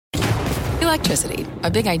Electricity,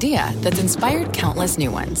 a big idea that's inspired countless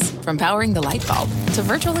new ones. From powering the light bulb to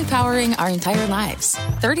virtually powering our entire lives.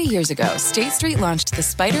 30 years ago, State Street launched the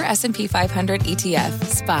Spider S&P 500 ETF,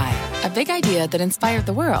 SPY. A big idea that inspired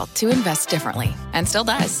the world to invest differently. And still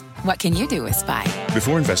does. What can you do with SPY?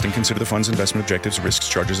 Before investing, consider the fund's investment objectives, risks,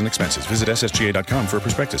 charges, and expenses. Visit ssga.com for a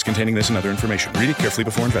prospectus containing this and other information. Read it carefully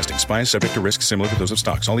before investing. SPY is subject to risks similar to those of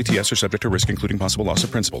stocks. All ETFs are subject to risk, including possible loss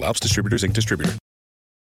of principal. Alps Distributors, Inc. Distributor.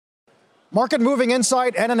 Market moving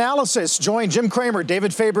insight and analysis. Join Jim Cramer,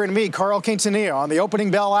 David Faber, and me, Carl Quintanilla, on the opening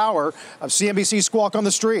bell hour of CNBC Squawk on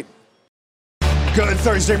the Street. Good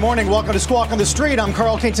Thursday morning. Welcome to Squawk on the Street. I'm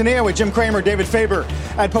Carl Quintanilla with Jim Cramer, David Faber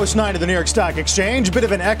at Post 9 of the New York Stock Exchange. Bit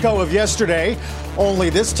of an echo of yesterday, only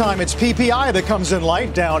this time it's PPI that comes in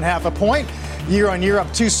light, down 0.5 point. Year on year up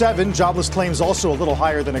 2.7. Jobless claims also a little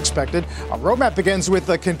higher than expected. Our roadmap begins with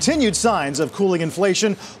the continued signs of cooling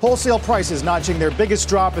inflation. Wholesale prices notching their biggest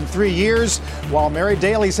drop in 3 years, while Mary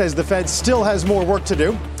Daly says the Fed still has more work to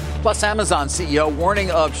do. Plus, Amazon CEO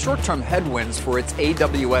warning of short-term headwinds for its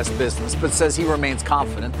AWS business, but says he remains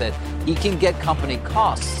confident that he can get company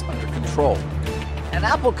costs under control. And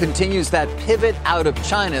Apple continues that pivot out of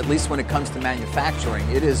China, at least when it comes to manufacturing.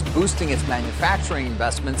 It is boosting its manufacturing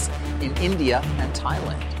investments in India and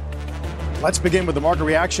Thailand. Let's begin with the market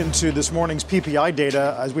reaction to this morning's PPI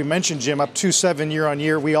data. As we mentioned, Jim, up 2.7 year on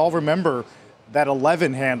year. We all remember that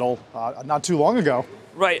 11 handle not too long ago.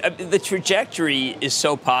 Right. The trajectory is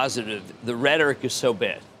so positive. The rhetoric is so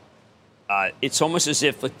bad. It's almost as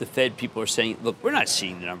if like the Fed people are saying, look, we're not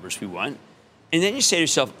seeing the numbers we want. And then you say to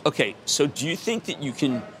yourself, OK, so do you think that you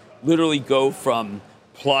can literally go from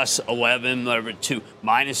plus 11, whatever, to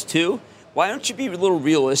minus 2? Why don't you be a little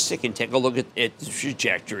realistic and take a look at the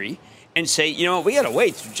trajectory and say, you know what, we got to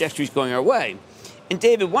wait. The trajectory's going our way. And,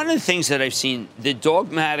 David, one of the things that I've seen, the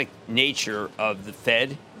dogmatic nature of the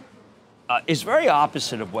Fed is very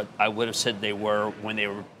opposite of what I would have said they were when they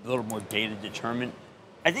were a little more data determined.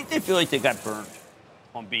 I think they feel like they got burned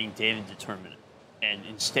on being data determined. And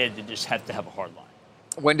instead, they just have to have a hard line.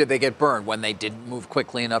 When did they get burned? When they didn't move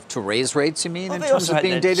quickly enough to raise rates, you mean, well, in terms of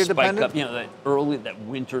being data dependent? Up, you know, that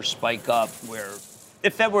winter spike up where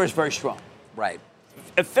February is very strong. Right.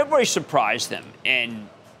 February surprised them, and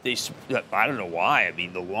I don't know why. I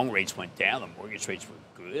mean, the long rates went down. The mortgage rates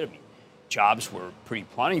were good. I mean, jobs were pretty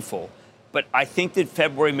plentiful. But I think that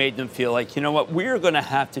February made them feel like, you know what, we're going to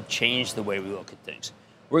have to change the way we look at things.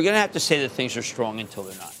 We're going to have to say that things are strong until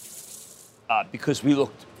they're not. Because we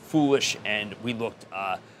looked foolish and we looked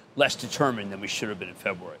less determined than we should have been in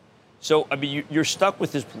February. So, I mean, you're stuck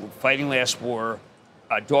with this fighting last war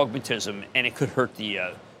dogmatism, and it could hurt the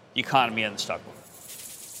economy and the stock market.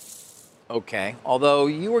 Okay. Although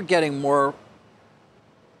you were getting more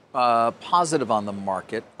positive on the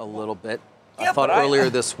market a little bit, I thought earlier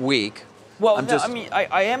this week. Well,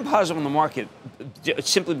 I am positive on the market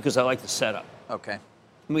simply because I like the setup. Okay.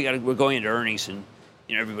 We're going into earnings, and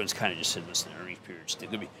everyone's kind of just said, listen, earnings periods.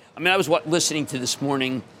 I was listening to this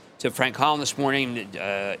morning to Frank Holland this morning,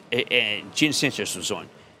 and Gina Sanchez was on.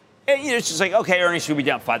 And it's just like, okay, earnings will be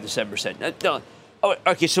down 5 to 7%. No. Oh,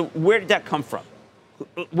 okay, so where did that come from?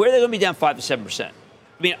 Where are they going to be down 5 to 7%? I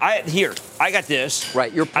mean, I got this.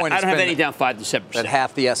 Right, your point is I don't have any down 5 to 7%. That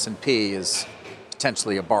half the S&P is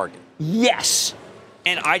potentially a bargain. Yes.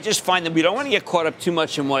 And I just find that we don't want to get caught up too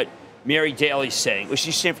much in what Mary Daly's saying. Was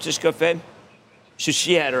she San Francisco Fed? So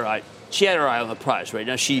she had her eye on the prize, right?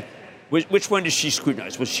 Now which one did she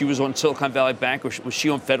scrutinize? Was she on Silicon Valley Bank, or was she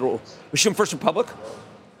on Federal? Was she on First Republic?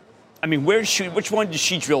 I mean, which one did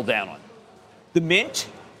she drill down on? The Mint?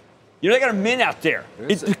 They got a mint out there.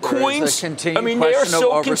 The coins. They are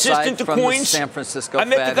so consistent. The coins. The San Francisco I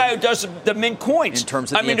met Fed the guy who does the mint coins. In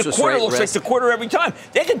terms of the the quarter looks risk. like the quarter every time.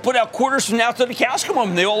 They can put out quarters from now to the cows come home,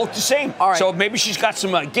 and they all look the same. All right. So maybe she's got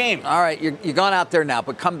some game. All right, you're gone out there now,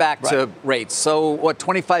 but come back to rates. So what,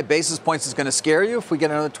 25 basis points is going to scare you if we get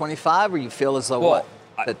another 25, or you feel as though what?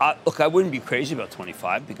 Look, I wouldn't be crazy about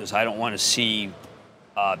 25 because I don't want to see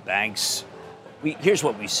banks. Here's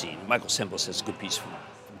what we've seen. Michael Semblis has a good piece from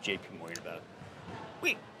J.P. Morgan about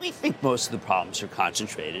it. We think most of the problems are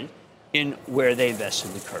concentrated in where they invest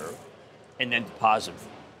in the curve and then deposit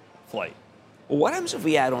flight. Well, what happens if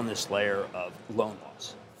we add on this layer of loan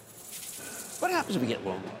loss? What happens if we get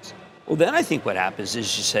loan loss? Well, then I think what happens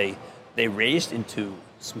is you say they raised into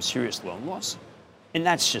some serious loan loss, and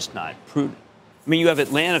that's just not prudent. I mean, you have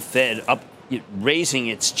Atlanta Fed up raising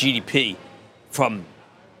its GDP from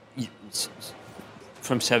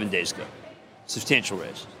 7 days ago. Substantial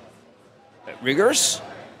raise. Rigorous?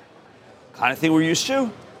 Kind of thing we're used to?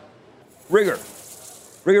 Rigor.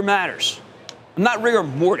 Rigor matters. I'm not rigor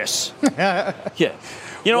mortis. Yeah.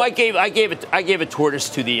 You know, I gave a tortoise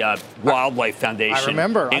to the Wildlife Foundation. I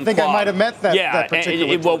remember. I think I might have met that particular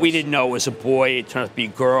tortoise. Well, we didn't know it was a boy. It turned out to be a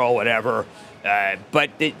girl, whatever.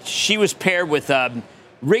 But she was paired with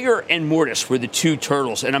Rigor and Mortis were the two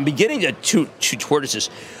turtles. And I'm beginning to two tortoises.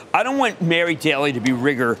 I don't want Mary Daly to be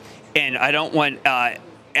Rigor, and I don't want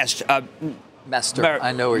Mester.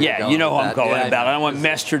 I know where you're going. Yeah, you know what I'm going about. I don't want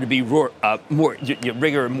Mester to be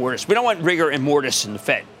Rigor and Mortis. We don't want Rigor and Mortis in the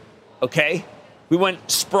Fed. Okay? We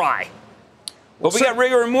want Spry. But we got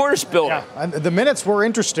Rigor and Mortis building. Yeah, and the minutes were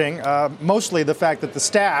interesting. Mostly the fact that the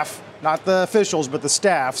staff, not the officials, but the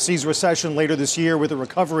staff, sees recession later this year with a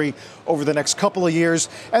recovery over the next couple of years.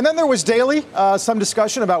 And then there was Daly, some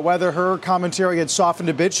discussion about whether her commentary had softened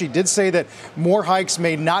a bit. She did say that more hikes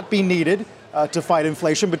may not be needed to fight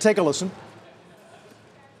inflation. But take a listen.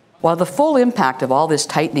 While the full impact of all this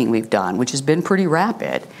tightening we've done, which has been pretty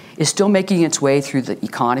rapid, is still making its way through the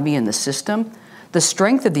economy and the system, the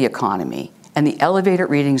strength of the economy and the elevated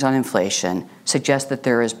readings on inflation suggest that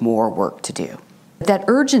there is more work to do. That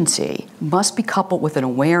urgency must be coupled with an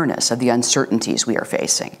awareness of the uncertainties we are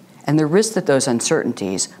facing and the risks that those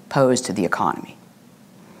uncertainties pose to the economy.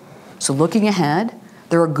 So looking ahead,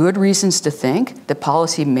 there are good reasons to think that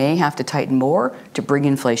policy may have to tighten more to bring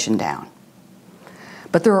inflation down.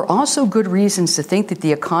 But there are also good reasons to think that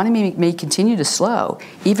the economy may continue to slow,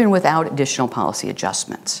 even without additional policy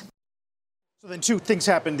adjustments. So then two things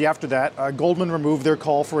happened after that. Goldman removed their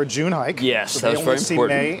call for a June hike. Yes, so that was very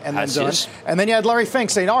important. They only see May and then done. And then you had Larry Fink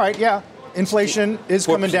saying, all right, yeah, inflation is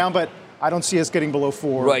coming down, but I don't see us getting below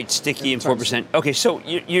 4%. Right, sticky and 4%. Okay, so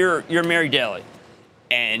you're Mary Daly.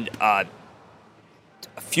 And a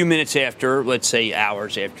few minutes after, let's say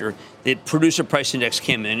hours after, the producer price index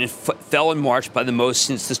came in and fell in March by the most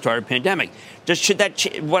since the start of the pandemic.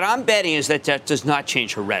 What I'm betting is that does not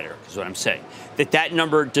change her rhetoric, is what I'm saying. That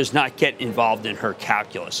number does not get involved in her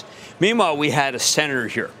calculus. Meanwhile, we had a senator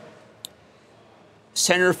here,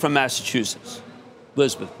 senator from Massachusetts,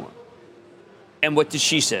 Elizabeth Warren. And what did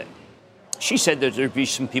she say? She said that there'd be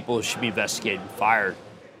some people who should be investigated and fired,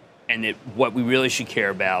 and that what we really should care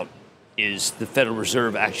about is the Federal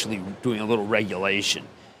Reserve actually doing a little regulation.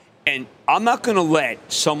 And I'm not going to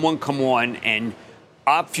let someone come on and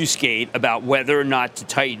obfuscate about whether or not to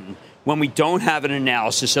tighten when we don't have an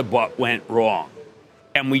analysis of what went wrong.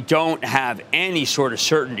 And we don't have any sort of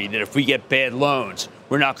certainty that if we get bad loans,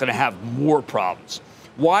 we're not going to have more problems.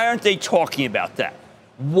 Why aren't they talking about that?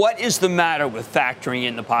 What is the matter with factoring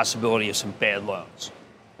in the possibility of some bad loans?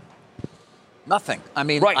 Nothing. I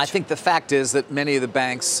mean, right. I think the fact is that many of the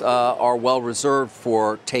banks are well reserved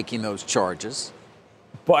for taking those charges.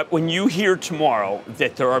 But when you hear tomorrow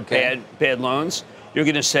that there are bad loans, you're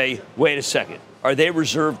going to say, wait a second, are they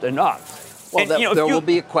reserved enough? Well, there will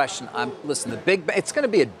be a question. Listen, it's going to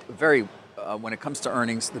be a very, when it comes to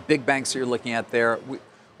earnings, the big banks that you're looking at there,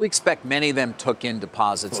 we expect many of them took in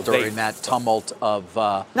deposits during that tumult of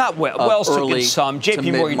Wells took in some.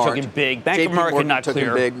 J.P. Morgan took in big. Bank of America not clear. Took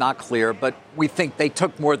in big, not clear. But we think they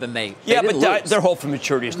took more than they. Yeah, but their hold for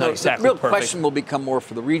maturity is not exactly perfect. perfect. The real question will become more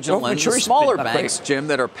for the regional and the smaller banks, Jim,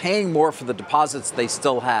 that are paying more for the deposits they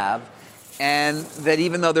still have. And that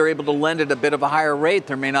even though they're able to lend at a bit of a higher rate,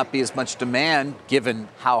 there may not be as much demand given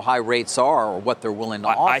how high rates are or what they're willing to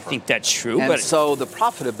offer. I think that's true. And so the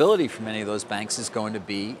profitability for many of those banks is going to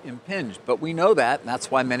be impinged. But we know that, and that's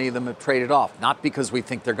why many of them have traded off. Not because we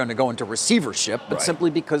think they're going to go into receivership, but simply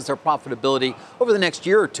because their profitability over the next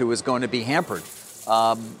year or two is going to be hampered.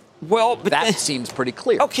 But that seems pretty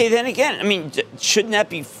clear. Okay, then again, I mean, shouldn't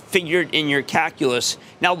that be figured in your calculus?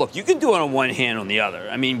 Now, look, you can do it on one hand on the other.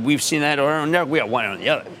 I mean, we've seen that, or we got one on the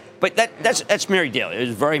other. But that's Mary Daly.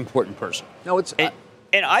 It's a very important person. No, it's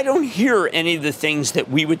and I don't hear any of the things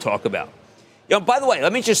that we would talk about. You know, by the way,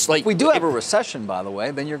 let me just we do have a recession, by the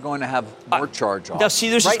way, then you're going to have more charge-offs. Now,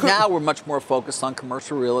 see, now we're much more focused on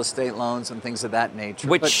commercial real estate loans and things of that nature.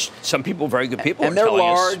 Which some people, very good people, and they're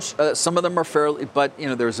large. Some of them are fairly, but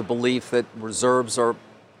there's a belief that reserves are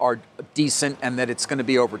decent and that it's going to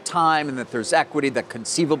be over time and that there's equity that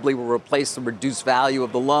conceivably will replace the reduced value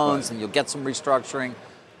of the loans and you'll get some restructuring.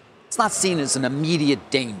 It's not seen as an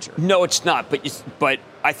immediate danger. No, it's not. But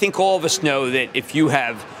I think all of us know that if you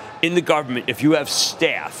have in the government, if you have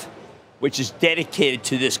staff which is dedicated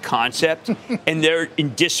to this concept and they're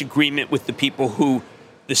in disagreement with the people who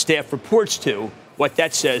the staff reports to, what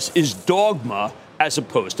that says is dogma as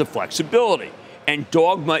opposed to flexibility. And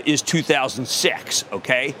dogma is 2006,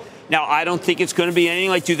 okay? Now, I don't think it's going to be anything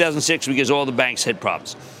like 2006 because all the banks had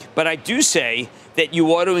problems. But I do say that you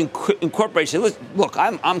ought to incorporate, say, look,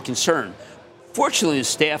 I'm concerned. Fortunately, the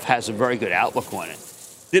staff has a very good outlook on it.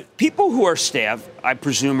 The people who are staff, I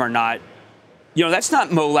presume, are not That's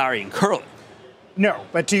not Mo, Larry, and Curly. No,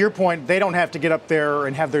 but to your point, they don't have to get up there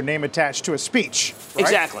and have their name attached to a speech.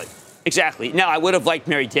 Right? Exactly. Now, I would have liked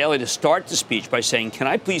Mary Daly to start the speech by saying, can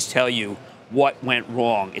I please tell you what went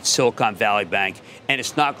wrong at Silicon Valley Bank? And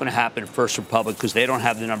it's not going to happen at First Republic because they don't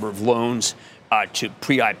have the number of loans to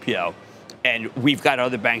pre-IPO. And we've got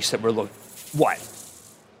other banks that were looking. What?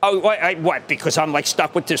 Oh, what? Because I'm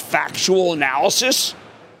stuck with this factual analysis?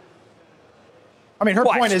 I mean, her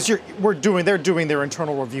point is they're doing their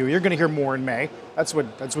internal review. You're going to hear more in May. That's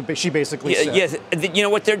what she basically said. Yes, you know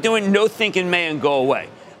what they're doing? No think in May and go away.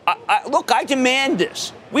 Look, I demand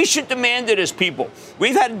this. We should demand it as people.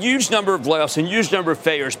 We've had a huge number of layoffs and huge number of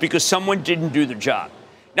failures because someone didn't do their job.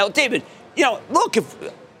 Now, David, look,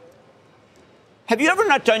 have you ever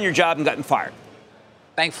not done your job and gotten fired?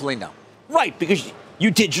 Thankfully, no. Right, because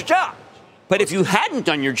you did your job. But if you hadn't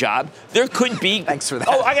done your job, there could be. Thanks for that.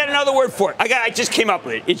 Oh, I got another word for it. I just came up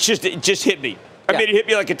with it. It just hit me. I mean, it hit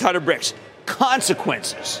me like a ton of bricks.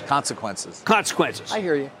 Consequences. I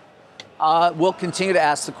hear you. We'll continue to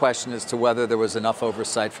ask the question as to whether there was enough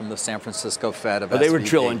oversight from the San Francisco Fed of SVB, they were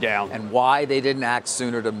drilling down, and why they didn't act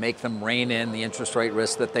sooner to make them rein in the interest rate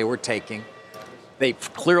risk that they were taking. They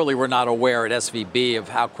clearly were not aware at SVB of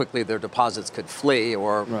how quickly their deposits could flee,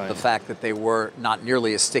 or the fact that they were not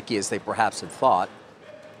nearly as sticky as they perhaps had thought.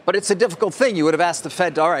 But it's a difficult thing. You would have asked the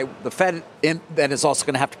Fed, all right, the Fed then is also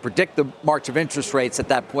going to have to predict the march of interest rates at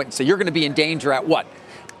that point and say, you're going to be in danger at what?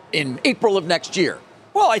 In April of next year.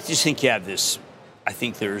 Well, I just think you have this. I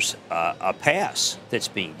think there's a pass that's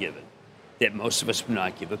being given that most of us would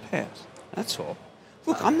not give a pass. That's all.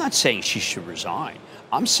 Look, I'm not saying she should resign.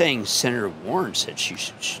 I'm saying Senator Warren said she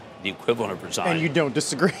should, the equivalent of resign. And you don't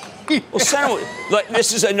disagree? Well, Senator,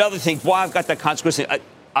 this is another thing. Why I've got that consequence.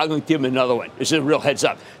 I'm going to give him another one. This is a real heads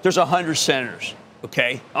up. There's 100 senators,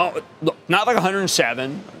 okay? Oh, look, not like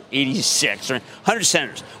 107, 86, or 100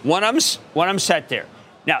 senators. One of them sat there.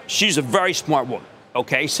 Now, she's a very smart woman,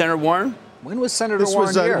 okay, Senator Warren? When was Senator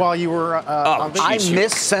Warren here? This was while you were on I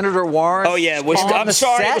missed Senator Warren. Oh, yeah. I'm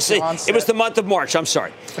sorry. It was the month of March. I'm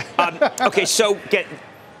sorry. Okay, so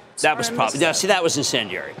that was probably. Now, see, that was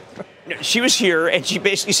incendiary. She was here, and she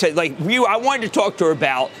basically said, I wanted to talk to her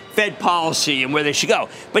about Fed policy and where they should go.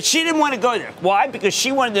 But she didn't want to go there. Why? Because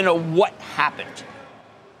she wanted to know what happened.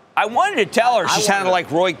 I wanted to tell her she sounded like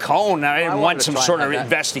Roy Cohn, and I didn't want some sort of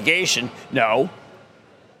investigation. No.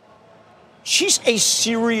 She's a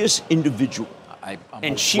serious individual,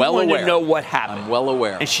 and she wanted to know what happened. I'm well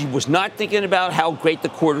aware. And she was not thinking about how great the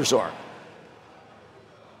quarters are.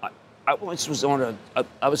 I once was on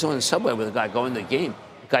the subway with a guy going to the game.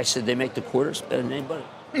 The guy said they make the quarters better than anybody.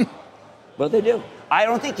 Well, they do. I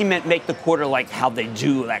don't think he meant make the quarter like how they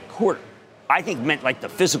do that quarter. I think he meant like the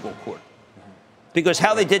physical quarter. Because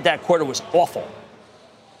how they did that quarter was awful.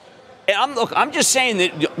 And I'm just saying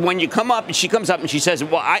that when you come up and she comes up and she says,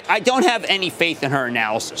 well, I don't have any faith in her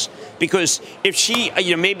analysis, because if she,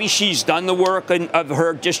 maybe she's done the work of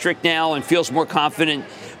her district now and feels more confident,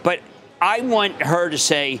 but I want her to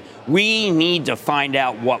say, we need to find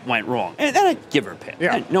out what went wrong. And then I'd give her a pass.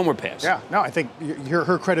 Yeah. No more pass. Yeah. No, I think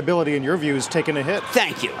her credibility in your view is taking a hit.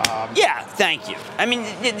 Thank you. Thank you. I mean,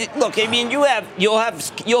 look, you'll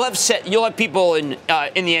have people in the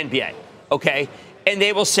NBA, okay? And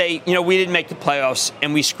they will say, we didn't make the playoffs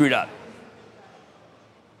and we screwed up.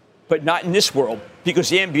 But not in this world, because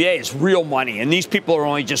the NBA is real money, and these people are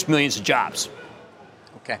only just millions of jobs.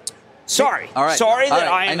 Okay. Sorry. All right. Sorry that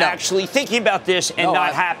I am actually thinking about this and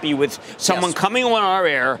not happy with someone coming on our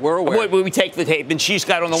air. We're aware. We take the tape, and she's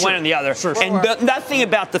got on the one and the other. Sure. And nothing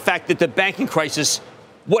about the fact that the banking crisis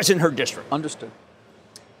wasn't her district. Understood.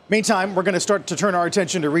 Meantime, we're going to start to turn our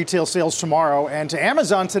attention to retail sales tomorrow and to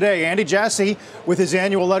Amazon today. Andy Jassy with his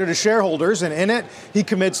annual letter to shareholders, and in it, he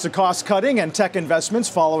commits to cost cutting and tech investments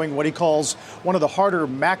following what he calls one of the harder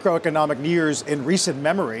macroeconomic years in recent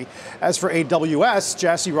memory. As for AWS,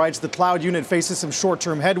 Jassy writes the cloud unit faces some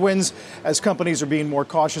short-term headwinds as companies are being more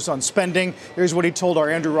cautious on spending. Here's what he told our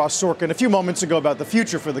Andrew Ross Sorkin a few moments ago about the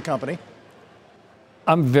future for the company.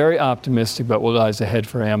 I'm very optimistic about what lies ahead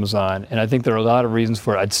for Amazon, and I think there are a lot of reasons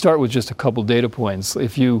for it. I'd start with just a couple data points.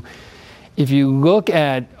 If you look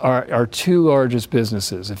at our two largest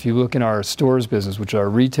businesses, if you look in our stores business, which is our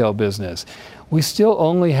retail business, we still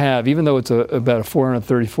only have, even though it's about a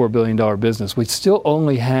 $434 billion business, we still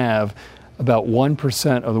only have about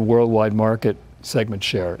 1% of the worldwide market segment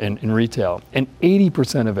share in retail, and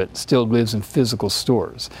 80% of it still lives in physical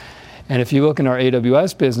stores. And if you look in our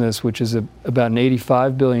AWS business, which is about an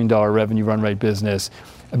 $85 billion revenue run rate business,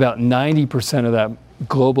 about 90% of that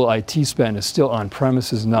global IT spend is still on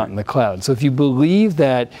premises, not in the cloud. So if you believe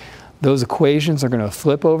that those equations are going to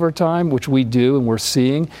flip over time, which we do and we're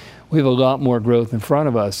seeing. We have a lot more growth in front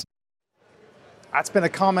of us. That's been a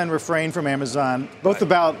common refrain from Amazon, both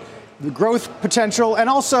about the growth potential and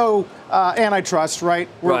also antitrust, right?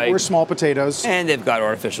 We're small potatoes. And they've got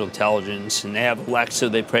artificial intelligence, and they have Alexa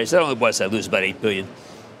they praise. That only was, I lose about $8 billion.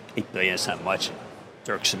 $8 billion is not much.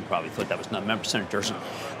 Dirksen probably thought that was not. Remember Senator Dirksen?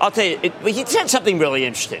 I'll tell you, he said something really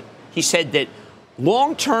interesting. He said that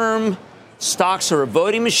long-term stocks are a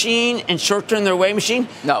voting machine and short-term they're a weighing machine.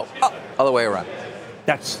 No, other way around.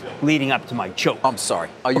 That's leading up to my joke. I'm sorry.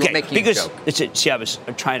 Oh, you're making a joke. See,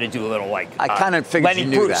 I'm trying to do a little I kind of figured Lenny you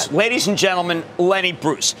knew Bruce. that. Ladies and gentlemen, Lenny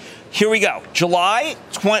Bruce. Here we go. July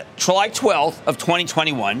 12th of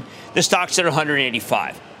 2021, the stock's at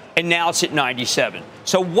 185, and now it's at 97.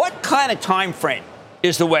 So what kind of time frame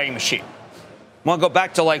is the weighing machine? Want to go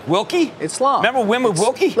back to like Wilkie? It's long. Remember when with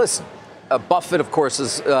Wilkie? Listen, Buffett, of course,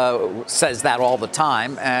 says that all the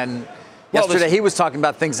time, and yesterday he was talking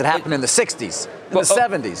about things that happened in the 60s, in the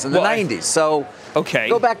 70s, in the 90s. So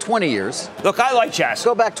go back 20 years. Look, I like Jesse.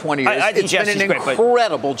 Go back 20 years. I think it's been Jesse's an great,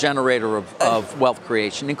 incredible generator of wealth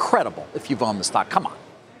creation. Incredible if you've owned the stock. Come on.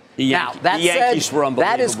 Now, that said,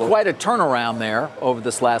 that is quite a turnaround there over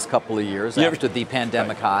this last couple of years after the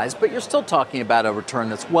pandemic highs, but you're still talking about a return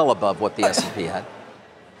that's well above what the S&P had.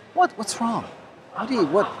 What's wrong?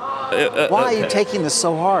 Why are you taking this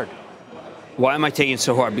so hard? Why am I taking it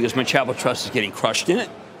so hard? Because my Travel Trust is getting crushed in it?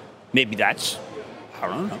 Maybe that's, I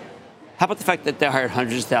don't know. How about the fact that they hired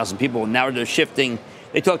hundreds of thousands of people and now they're shifting?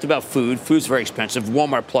 They talked about food. Food's very expensive.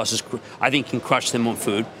 Walmart Plus, I think, can crush them on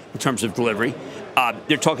food in terms of delivery.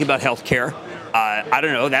 They're talking about health care. I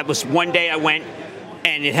don't know. That was one day I went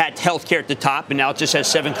and it had health care at the top, and now it just has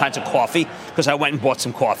 7 kinds of coffee because I went and bought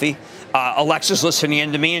some coffee. Alexa's listening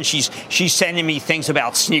in to me, and she's sending me things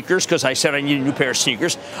about sneakers because I said I need a new pair of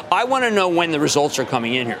sneakers. I want to know when the results are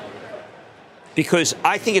coming in here because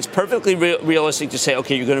I think it's perfectly realistic to say,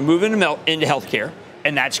 okay, you're going to move into healthcare,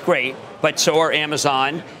 and that's great, but so are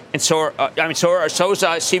Amazon, and so is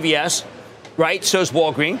CVS, right? So is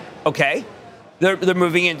Walgreens, okay? They're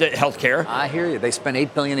moving into healthcare. I hear you. They spend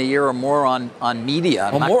 $8 billion a year or more on media.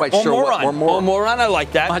 I'm not quite sure what more on. I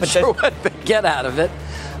like that. I'm not sure what they get out of it,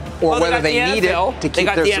 or whether they need it to keep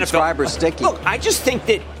their subscribers sticky. Look, I just think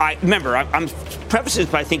that I'm prefacing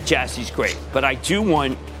this, but I think Jassie's great. But I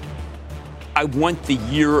want the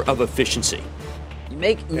year of efficiency.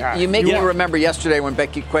 You make me remember yesterday when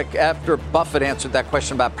Becky Quick, after Buffett answered that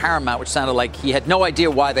question about Paramount, which sounded like he had no idea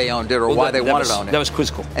why they owned it or why they wanted to own it. That was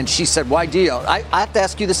quizzical. And she said, why do you? I have to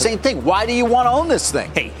ask you the same thing. Why do you want to own this thing?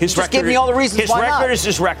 Hey, just give me all the reasons why not. His record is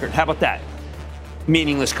his record. How about that?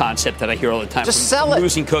 Meaningless concept that I hear all the time. Just sell it.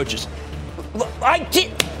 Losing coaches.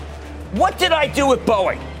 What did I do with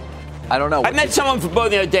Boeing? I don't know. I met someone from Boeing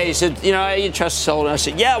the other day. He said, you trust to sell it. And I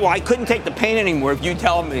said, yeah, well, I couldn't take the pain anymore if you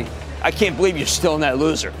tell me. I can't believe you're still in that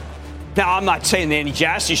loser. Now, I'm not saying that Andy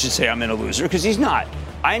Jassy should say I'm in a loser, because he's not.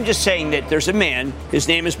 I am just saying that there's a man, his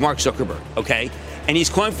name is Mark Zuckerberg, okay? And he's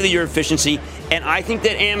calling for the year of efficiency, and I think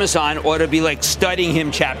that Amazon ought to be like studying him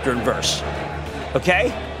chapter and verse,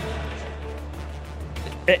 okay?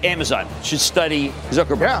 Amazon should study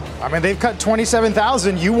Zuckerberg. Yeah, I mean, they've cut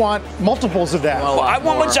 27,000. You want multiples of that. Well, I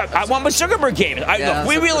want what Zuckerberg gave it. Look,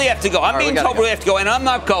 we really have to go. I'm being told we have to go, and I'm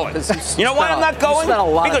not going. You know why I'm not going? You spent a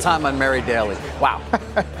lot of time on Mary Daly. Wow.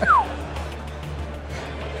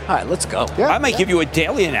 All right, let's go. Yeah, I might give you a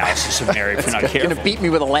daily analysis of Mary if you're not careful. You're going to beat me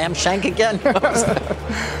with a lamb shank again?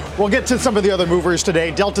 We'll get to some of the other movers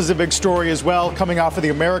today. Delta's a big story as well, coming off of the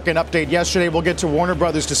American update yesterday. We'll get to Warner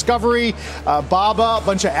Brothers Discovery, Baba, a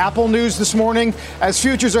bunch of Apple news this morning, as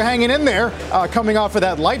futures are hanging in there, coming off of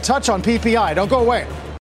that light touch on PPI. Don't go away.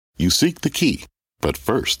 You seek the key, but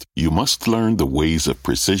first, you must learn the ways of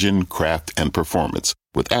precision, craft, and performance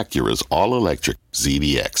with Acura's all-electric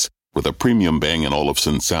ZDX. With a premium Bang &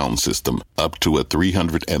 Olufsen sound system up to a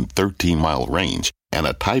 313-mile range and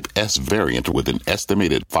a Type S variant with an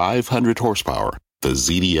estimated 500 horsepower, the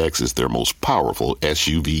ZDX is their most powerful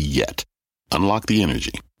SUV yet. Unlock the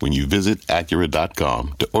energy when you visit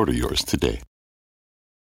Acura.com to order yours today.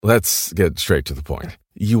 Let's get straight to the point.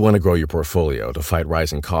 You want to grow your portfolio to fight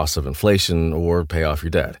rising costs of inflation or pay off your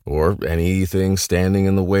debt, or anything standing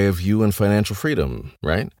in the way of you and financial freedom,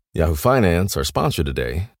 right? Yahoo Finance, our sponsor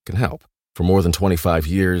today, can help. For more than 25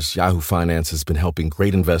 years, Yahoo Finance has been helping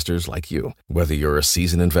great investors like you. Whether you're a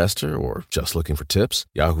seasoned investor or just looking for tips,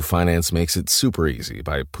 Yahoo Finance makes it super easy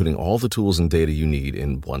by putting all the tools and data you need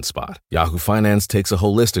in one spot. Yahoo Finance takes a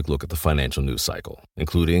holistic look at the financial news cycle,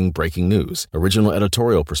 including breaking news, original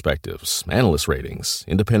editorial perspectives, analyst ratings,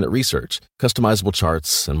 independent research, customizable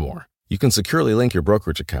charts, and more. You can securely link your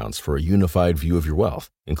brokerage accounts for a unified view of your wealth,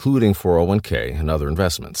 including 401k and other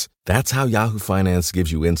investments. That's how Yahoo Finance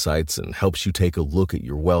gives you insights and helps you take a look at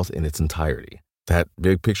your wealth in its entirety. That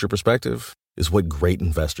big picture perspective is what great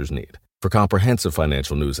investors need. For comprehensive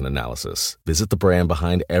financial news and analysis, visit the brand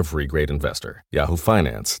behind every great investor,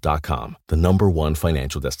 yahoofinance.com, the #1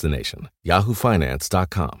 financial destination,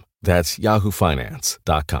 yahoofinance.com. That's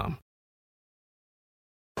yahoofinance.com.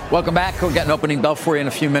 Welcome back. We'll get an opening bell for you in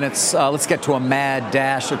a few minutes. Let's get to a mad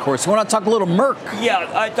dash, of course. We want to talk a little Merck.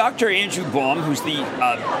 Yeah, Dr. Andrew Baum, who's the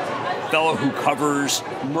fellow who covers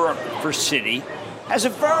Merck for Citi, has a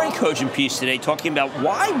very cogent piece today talking about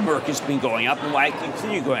why Merck has been going up and why it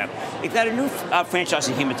continues going up. They've got a new franchise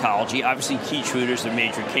in hematology. Obviously, Keytruda's their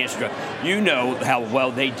major cancer drug. You know how well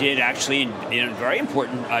they did actually in a very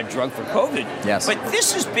important drug for COVID. Yes. But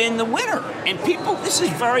this has been the winner. And people, this is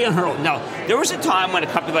very unheard of. Now, there was a time when a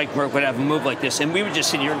company like Merck would have a move like this, and we would just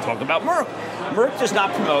sit here and talk about Merck. Merck does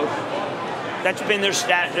not promote. That's been their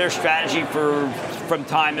strategy from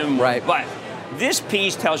time immemorial. Right. But this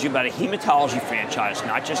piece tells you about a hematology franchise,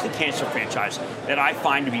 not just a cancer franchise, that I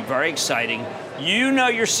find to be very exciting. You know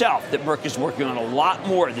yourself that Merck is working on a lot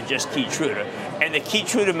more than just Keytruda, and that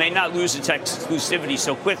Keytruda may not lose its exclusivity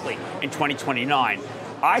so quickly in 2029.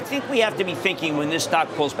 I think we have to be thinking when this stock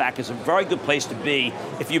pulls back is a very good place to be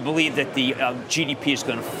if you believe that the GDP is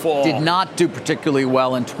going to fall. Did not do particularly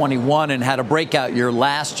well in 21 and had a breakout year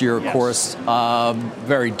last year, of course,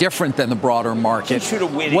 very different than the broader market.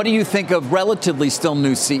 What do you think of relatively still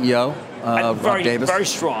new CEO, Rob Davis? Very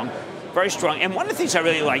strong. Very strong. And one of the things I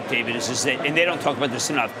really like, David, is that, and they don't talk about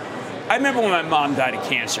this enough, I remember when my mom died of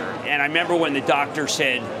cancer, and I remember when the doctor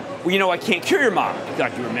said, well, you know, I can't cure your mom.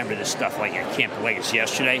 God, you remember this stuff like I can't believe it's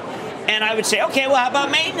yesterday. And I would say, okay, well, how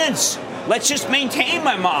about maintenance? Let's just maintain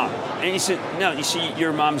my mom. And he said, no, you see,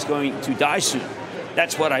 your mom's going to die soon.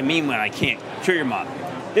 That's what I mean when I can't cure your mom.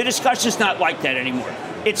 The discussion's not like that anymore.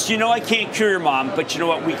 It's, you know, I can't cure your mom, but you know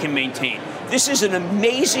what, we can maintain. This is an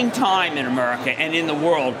amazing time in America and in the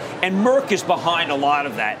world, and Merck is behind a lot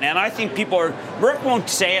of that. And I think Merck won't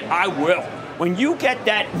say it, I will. When you get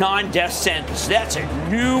that non-death sentence, that's a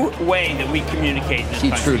new way that we communicate in this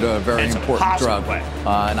country. Keytruda, a very important drug.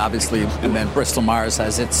 And obviously, and then Bristol-Myers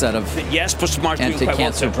has its set of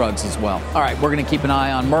anti-cancer drugs as well. All right, we're going to keep an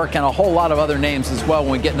eye on Merck and a whole lot of other names as well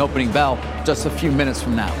when we get an opening bell just a few minutes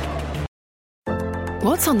from now.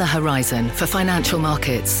 What's on the horizon for financial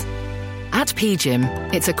markets? At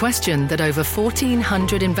PGIM, it's a question that over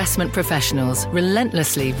 1,400 investment professionals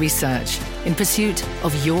relentlessly research in pursuit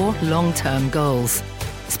of your long-term goals.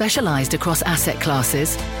 Specialized across asset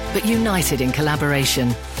classes, but united in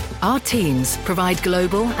collaboration, our teams provide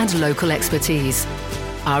global and local expertise.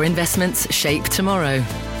 Our investments shape tomorrow,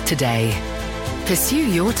 today. Pursue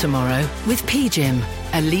your tomorrow with PGIM,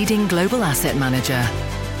 a leading global asset manager.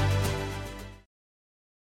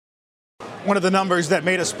 One of the numbers that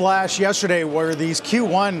made a splash yesterday were these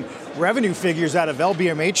Q1 revenue figures out of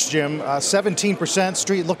LVMH, Jim. 17%,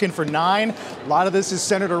 Street looking for 9%. A lot of this is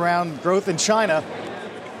centered around growth in China.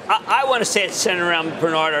 I want to say it's centered around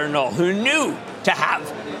Bernard Arnault, who knew to have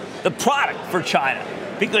the product for China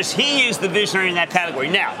because he is the visionary in that category.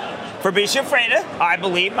 Now, Fabricio Freda, I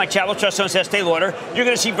believe, my travel trust owns Estee Lauder. You're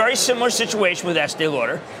going to see a very similar situation with Estee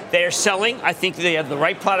Lauder. They are selling. I think they have the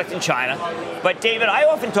right product in China. But, David, I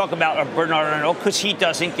often talk about Bernard Arnault because he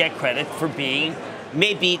doesn't get credit for being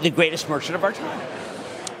maybe the greatest merchant of our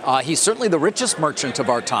time. He's certainly the richest merchant of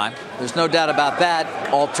our time. There's no doubt about that.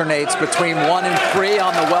 Alternates between 1 and 3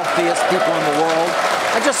 on the wealthiest people in the world.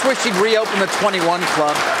 I just wish he'd reopen the 21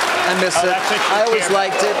 Club. I miss it. I always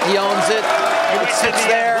liked it. He owns it. It sits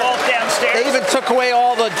there. They even took away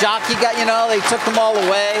all the jockey guy, they took them all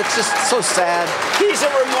away. It's just so sad. He's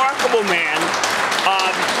a remarkable man.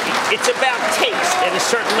 It's about taste at a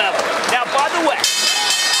certain level. Now, by the way,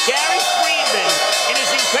 Gary Friedman, in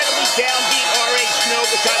his incredibly downbeat RH note,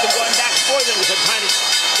 which I've been going back and forth with, I'm trying to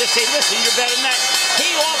just say, listen, you're better than that. He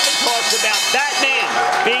often talks about that man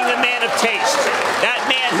being the man of taste, that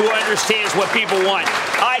man who understands what people want.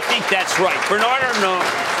 I think that's right. Bernard Arnault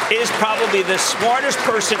is probably the smartest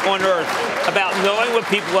person on earth about knowing what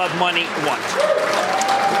people who have money want.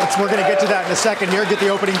 We're going to get to that in a second here. Get the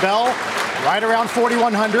opening bell right around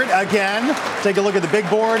 4,100 again. Take a look at the big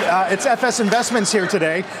board. It's FS Investments here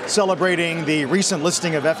today, celebrating the recent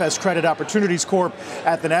listing of FS Credit Opportunities Corp.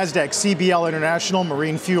 at the NASDAQ. CBL International,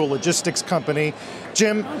 marine fuel logistics company.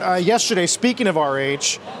 Jim, yesterday, speaking of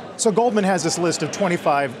RH, so Goldman has this list of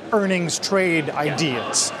 25 earnings trade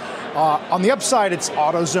ideas. On the upside, it's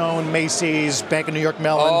AutoZone, Macy's, Bank of New York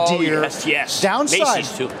Mellon, Deere. Yes. Downside,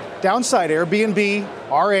 Macy's too. Downside, Airbnb,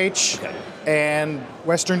 RH. Okay. and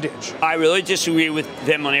Western Dish. I really disagree with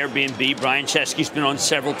them on Airbnb. Brian Chesky's been on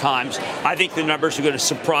several times. I think the numbers are going to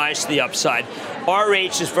surprise to the upside.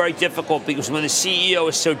 RH is very difficult because when the CEO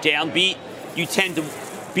is so downbeat, you tend to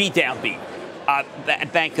be downbeat.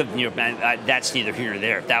 Bank of New York, that's neither here nor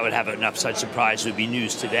there. That would have an upside surprise. It would be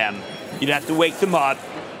news to them. You'd have to wake them up.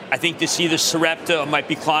 I think this either Sarepta or might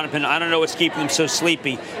be Klonopin. I don't know what's keeping them so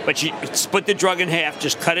sleepy, but you split the drug in half,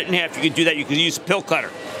 just cut it in half. You can do that. You can use a pill cutter.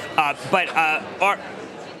 RH,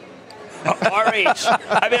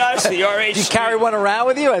 I mean, honestly, RH. Do you carry one around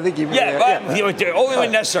with you? I think you. Only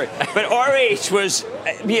when necessary. But RH was.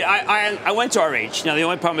 I went to RH. Now, the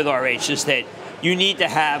only problem with RH is that you need to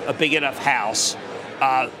have a big enough house.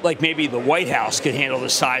 Like maybe the White House could handle the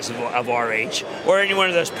size of RH, or any one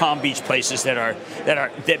of those Palm Beach places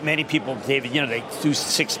that many people, David, they do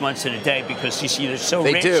 6 months in a day because you see they're so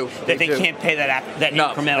rich that they can't pay that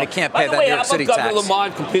incremental. They can't pay that New York City tax. By the way, how about Governor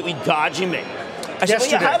Lamont completely dodging me? I said,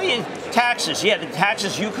 well, how do you taxes? Yeah, the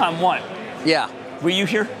taxes UConn won. Yeah. Were you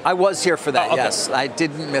here? I was here for that, okay. Yes. I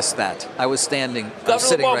didn't miss that. I was standing.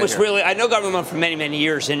 Governor Lamont was really, I know Governor Lamont for many, many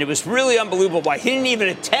years, and it was really unbelievable why he didn't even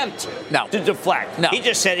attempt to deflect. No. He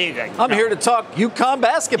just said, I'm here to talk UConn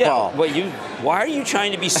basketball. Yeah, well, why are you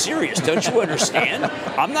trying to be serious? Don't you understand?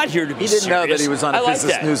 I'm not here to be serious. He didn't know that he was on a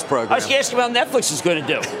business news program. I was asking about Netflix is going to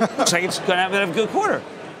do. Looks like it's going to have a good quarter.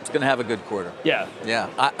 It's going to have a good quarter. Yeah. Yeah.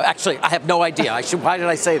 I have no idea. Why did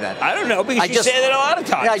I say that? I don't know, because you say that a lot of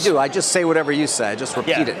times. Yeah, I do. I just say whatever you say. I just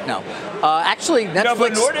repeat it. No. Actually,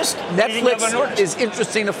 Netflix is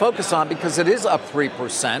interesting to focus on because it is up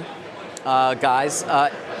 3%. Guys,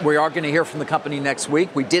 we are going to hear from the company next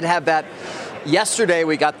week. We did have that yesterday.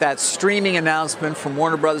 We got that streaming announcement from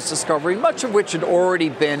Warner Brothers Discovery, much of which had already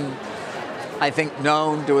been, I think,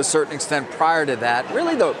 known to a certain extent prior to that.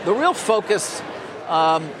 Really, the real focus...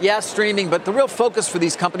 streaming, but the real focus for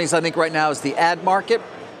these companies, I think, right now is the ad market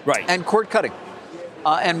and cord cutting.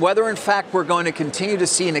 And whether, in fact, we're going to continue to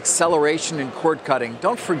see an acceleration in cord cutting.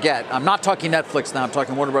 Don't forget, I'm not talking Netflix now. I'm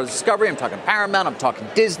talking Warner Brothers Discovery. I'm talking Paramount. I'm talking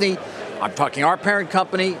Disney. I'm talking our parent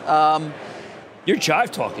company. You're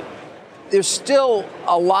jive talking. There's still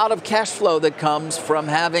a lot of cash flow that comes from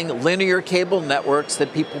having linear cable networks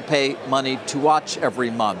that people pay money to watch every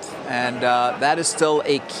month. And that is still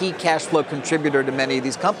a key cash flow contributor to many of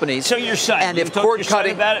these companies. So your son, and if cord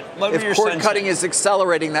cutting is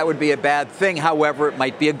accelerating, that would be a bad thing. However, it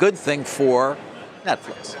might be a good thing for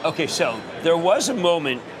Netflix. Okay, so there was a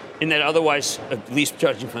moment in that otherwise, at least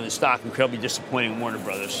judging from the stock, incredibly disappointing Warner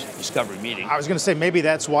Brothers Discovery meeting. I was going to say maybe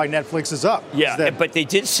that's why Netflix is up. Yeah, but they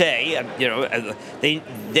did say,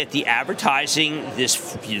 that the advertising,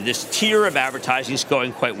 this tier of advertising is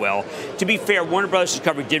going quite well. To be fair, Warner Brothers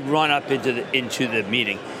Discovery did run up into the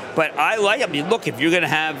meeting, but look, if you're going to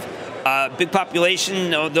have a big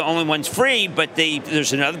population, the only one's free, but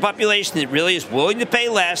there's another population that really is willing to pay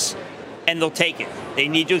less, and they'll take it. They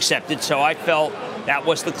need to accept it. So I felt that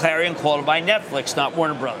was the clarion call by Netflix, not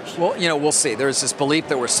Warner Brothers. Well, we'll see. There's this belief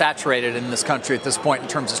that we're saturated in this country at this point in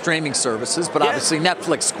terms of streaming services, but obviously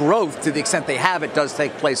Netflix growth, to the extent they have it, does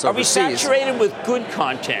take place overseas. Are we saturated with good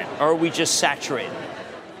content, or are we just saturated?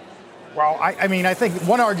 Well, I think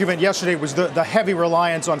one argument yesterday was the heavy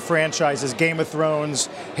reliance on franchises, Game of Thrones,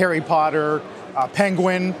 Harry Potter,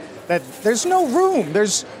 Penguin, that there's no room.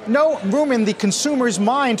 There's no room in the consumer's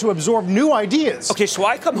mind to absorb new ideas. Okay, so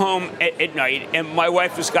I come home at night, and my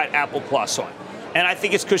wife has got Apple Plus on. And I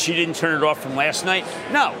think it's because she didn't turn it off from last night.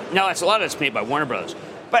 No, that's a lot of it's made by Warner Brothers.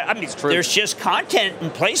 But, there's just content in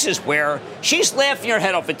places where she's laughing her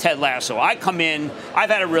head off at Ted Lasso. I come in, I've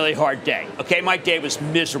had a really hard day, okay? My day was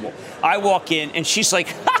miserable. I walk in, and she's like,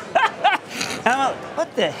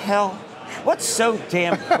 what the hell? What's so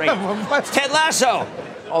damn great? Ted Lasso.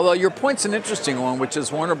 Although your point's an interesting one, which is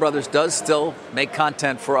Warner Brothers does still make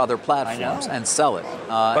content for other platforms and sell it.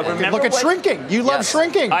 But remember, look at Shrinking. You love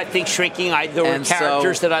Shrinking. I think Shrinking, there were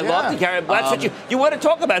characters that I love to carry. That's what you want to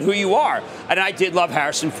talk about who you are. And I did love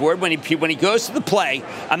Harrison Ford. When he goes to the play,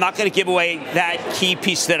 I'm not going to give away that key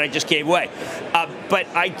piece that I just gave away. But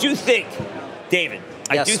I do think, David,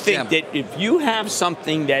 that if you have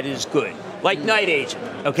something that is good, like Night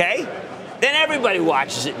Agent, okay? Then everybody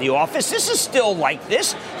watches it in the office. This is still like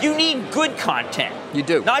this. You need good content. You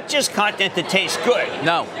do. Not just content that tastes good.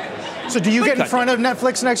 No. So do you get in front of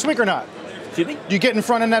Netflix next week or not? Excuse me? Do you get in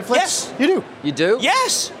front of Netflix? Yes. You do? You do?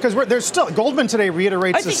 Yes. Because there's still, Goldman today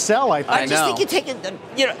reiterates the sell, I think. I just think you take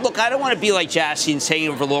it, look, I don't want to be like Jassy and saying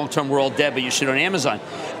over long-term we're all dead, but you should on Amazon.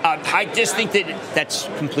 I just think that that's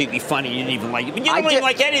completely funny. You didn't even like it. But you don't even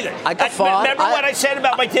like anything. I guffawed. Remember what I said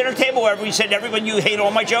about my dinner table where you said everyone, you hate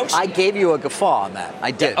all my jokes? I gave you a guffaw on that.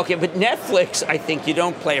 I did. Yeah, okay, but Netflix, I think you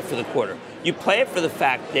don't play it for the quarter. You play it for the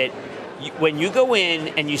fact that when you go in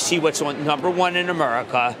and you see what's on number one in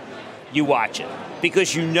America, you watch it.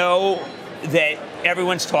 Because you know that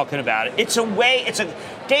everyone's talking about it.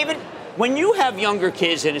 David, when you have younger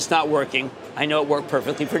kids and it's not working, I know it worked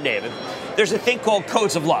perfectly for David, there's a thing called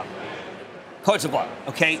codes of love. Codes of love,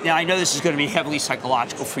 okay? Now, I know this is going to be heavily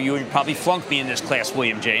psychological for you, and you probably flunked me in this class,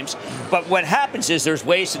 William James. But what happens is there's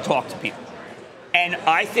ways to talk to people. And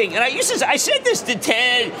I think, and I said this to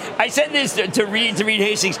Ted, I said this to Reed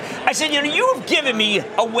Hastings. I said, you have given me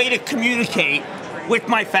a way to communicate with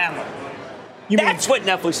my family. That's what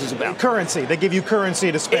Netflix is about. Currency. They give you currency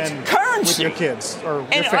to spend with your kids or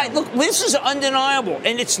your family. Look, this is undeniable,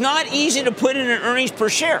 and it's not easy to put in an earnings per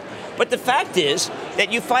share. But the fact is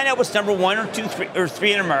that you find out what's number one or two or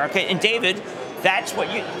three in America, and David, that's what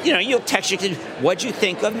you'll text you. What'd you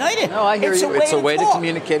think of Knighton? No, I hear you. It's a way to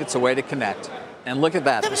communicate. It's a way to connect. And look at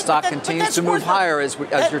that. The stock continues to move higher as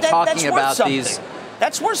you're talking about these.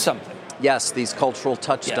 That's worth something. Yes, these cultural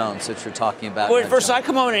touchstones that you're talking about. Well, first, I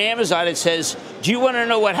come on Amazon, it says, do you want to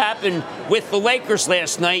know what happened with the Lakers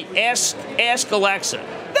last night? Ask Alexa.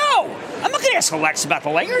 No! I'm not going to ask Alexa about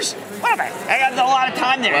the Lakers. What about I got a lot of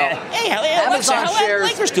time there. Well, hey, Alexa, how did the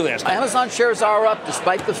Lakers do last night? Amazon shares are up,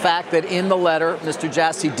 despite the fact that in the letter, Mr.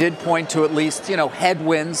 Jassy did point to at least,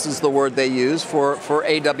 headwinds is the word they use for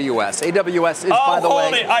AWS. AWS is, by the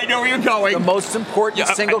way, I know where you're going. The most important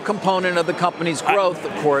single component of the company's growth,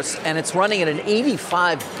 of course, and it's running at an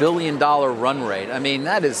 $85 billion run rate. I mean,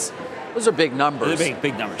 those are big numbers. They're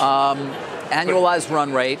big numbers. Annualized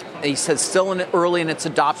run rate, he says still early in its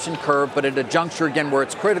adoption curve, but at a juncture, again, where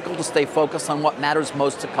it's critical to stay focused on what matters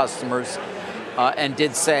most to customers, and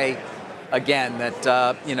did say, again, that,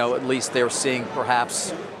 at least they're seeing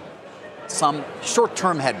perhaps some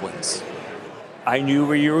short-term headwinds. I knew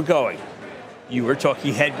where you were going. You were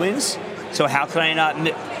talking headwinds, so how could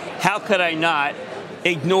I not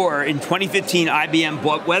ignore, in 2015, IBM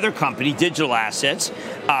bought Weather Company, digital assets,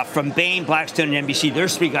 from Bain, Blackstone, and NBC.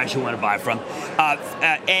 There's three guys you want to buy from.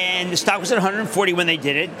 And the stock was at 140 when they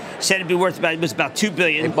did it. Said it was about $2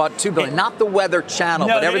 billion. They bought $2 billion, not the Weather Channel,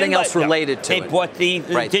 but everything else related to it. They bought the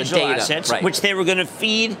digital assets, which they were going to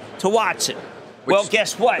feed to Watson. Well,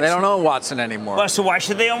 guess what? They don't own Watson anymore. Well, so why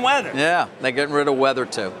should they own Weather? Yeah, they're getting rid of Weather,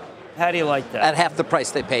 too. How do you like that? At half the price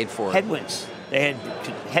they paid for it. Headwinds. They had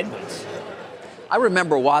headwinds. I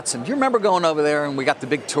remember Watson. Do you remember going over there and we got the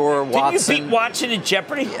big tour? Watson. Did you beat Watson in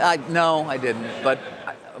Jeopardy? No, I didn't. But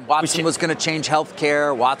Watson was going to change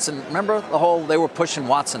healthcare. Watson, remember they were pushing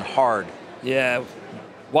Watson hard. Yeah,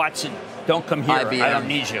 Watson, don't come here. IBM. I don't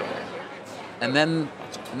need you. And then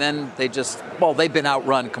they've been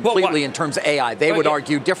outrun completely in terms of AI. They would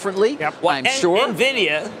argue differently, I'm sure.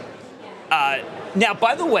 NVIDIA. Now,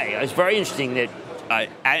 by the way, it's very interesting that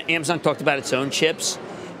Amazon talked about its own chips.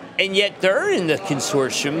 And yet they're in the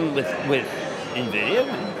consortium with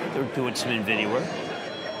NVIDIA. They're doing some NVIDIA work.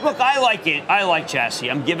 Look, I like it. I like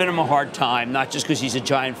Jassy. I'm giving him a hard time, not just because he's a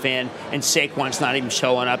Giant fan and Saquon's not even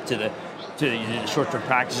showing up to the short-term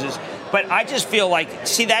practices. But I just feel like,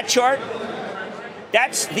 see that chart?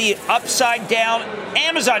 That's the upside-down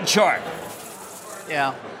Amazon chart.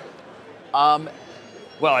 Yeah. All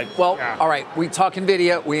right. We talk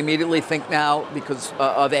NVIDIA. We immediately think now, because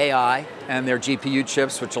of AI and their GPU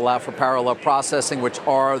chips, which allow for parallel processing, which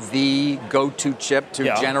are the go-to chip to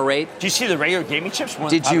generate. Do you see the regular gaming chips?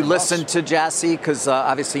 Did you listen to Jassy? Because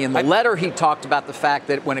obviously in the letter he talked about the fact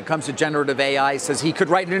that when it comes to generative AI, he says he could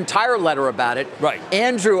write an entire letter about it. Right.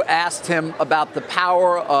 Andrew asked him about the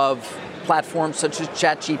power of platforms such as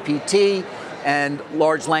ChatGPT and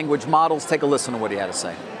large language models. Take a listen to what he had to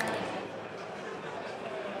say.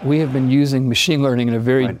 We have been using machine learning in a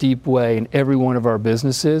very deep way in every one of our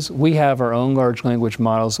businesses. We have our own large language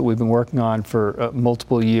models that we've been working on for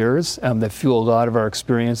multiple years that fuel a lot of our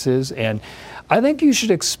experiences. And I think you should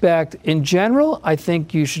expect, in general,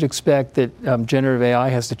 that generative AI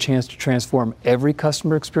has the chance to transform every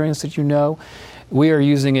customer experience that you know. We are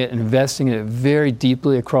using it and investing in it very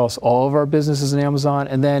deeply across all of our businesses in Amazon.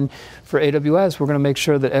 And then for AWS, we're going to make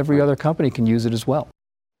sure that every other company can use it as well.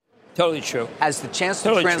 Totally true. Has the chance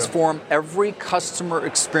to transform every customer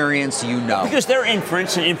experience you know. Because their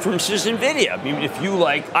inference is NVIDIA. I mean, if you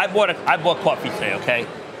like, I bought coffee today, okay?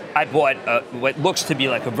 I bought what looks to be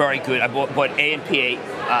like a very good. I bought A&P,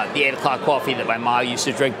 the 8 o'clock coffee that my mom used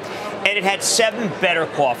to drink, and it had 7 better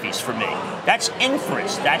coffees for me. That's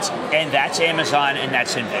inference. That's Amazon, and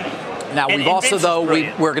that's NVIDIA. Now, we've also, though,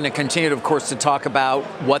 we're going to continue, of course, to talk about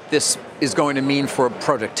what this is going to mean for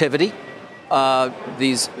productivity,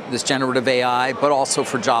 this generative AI, but also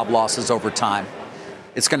for job losses over time.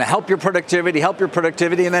 It's going to help your productivity,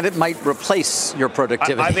 and then it might replace your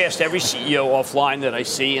productivity. I've asked every CEO offline that I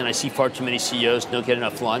see, and I see far too many CEOs don't get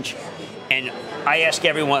enough lunch. And I ask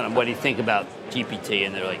everyone, what do you think about GPT?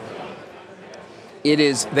 And they're like,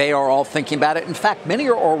 they are all thinking about it. In fact, many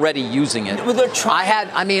are already using it. Well, they're trying.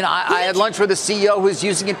 I had lunch with a CEO who's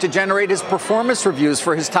using it to generate his performance reviews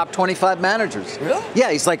for his top 25 managers. Really?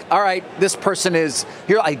 Yeah, he's like, all right, this person is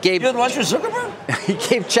here. You had lunch with Zuckerberg? He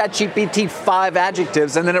gave ChatGPT 5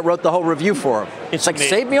 adjectives, and then it wrote the whole review for him. It's like,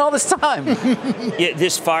 save me all this time. Yeah,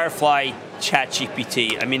 this Firefly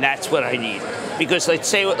ChatGPT. I mean, that's what I need. Because let's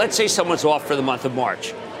say someone's off for the month of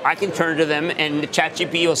March. I can turn to them, and the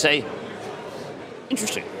ChatGPT will say,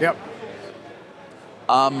 interesting. Yep.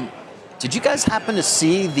 Did you guys happen to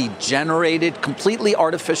see the completely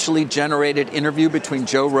artificially generated interview between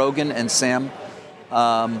Joe Rogan and Sam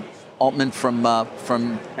Altman from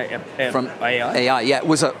AI? Yeah, it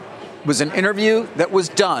was an interview that was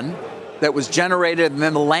done, that was generated, and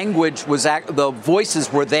then the language was the voices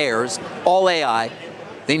were theirs, all AI.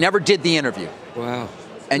 They never did the interview. Wow.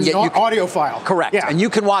 And yet audio file. Correct. Yeah. And you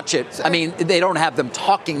can watch it. I mean, they don't have them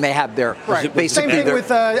talking. They have their basically. Same thing with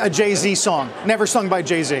a Jay-Z song. Never sung by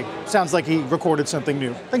Jay-Z. Sounds like he recorded something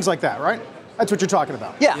new. Things like that, right? That's what you're talking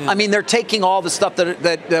about. Yeah. I mean, they're taking all the stuff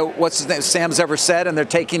that what's his name, Sam's ever said, and they're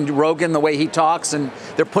taking Rogan, the way he talks, and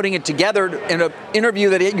they're putting it together in an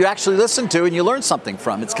interview that you actually listen to and you learn something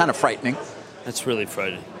from. It's kind of frightening. That's really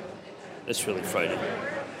frightening.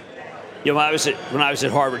 You know, when I was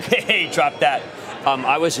at Harvard, hey, drop that.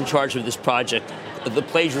 I was in charge of this project, the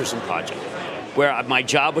plagiarism project, where my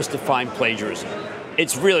job was to find plagiarism.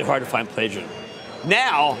 It's really hard to find plagiarism.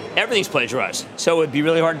 Now, everything's plagiarized. So it would be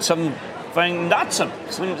really hard to find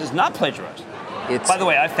something that's not plagiarized. By the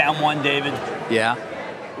way, I found one, David. Yeah.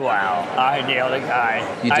 Wow, I nailed a guy.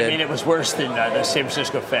 You did? I mean, it was worse than the San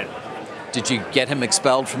Francisco Fed. Did you get him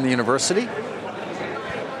expelled from the university?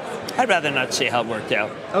 I'd rather not say how it worked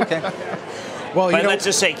out. Okay. Well, let's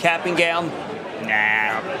just say cap and gown.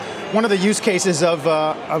 Nah. One of the use cases of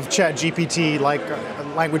ChatGPT, like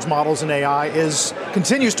language models and AI,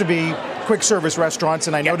 continues to be quick service restaurants.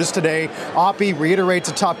 And I noticed today, Oppie reiterates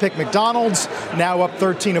a top pick, McDonald's, now up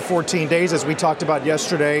 13 to 14 days, as we talked about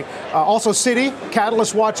yesterday. Also, Citi,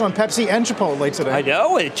 Catalyst Watch on Pepsi and Chipotle today. I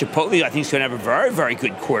know. And Chipotle, I think, is going to have a very, very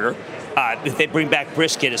good quarter. If they bring back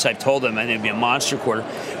brisket, as I've told them, I think it'll be a monster quarter.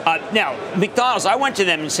 Now, McDonald's, I went to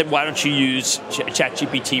them and said, why don't you use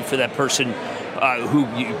ChatGPT for that person who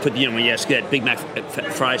you put, when you ask that Big Mac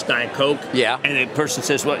fries, Diet Coke. Yeah. And the person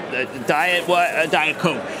says, Diet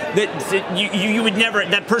Coke. You would never,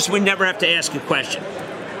 that person would never have to ask a question.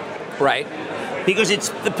 Right. Because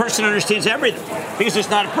the person understands everything. Because it's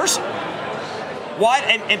not a person.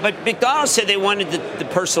 Why? But McDonald's said they wanted the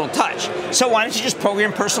personal touch. So why don't you just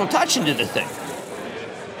program personal touch into the thing?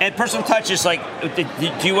 And personal touch is like,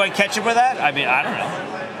 do you want ketchup with that? I mean, I don't know.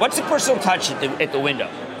 What's the personal touch at the window?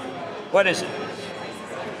 What is it?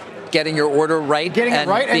 Getting your order right. Getting it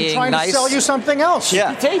right and trying to sell you something else.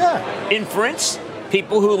 Yeah. Inference,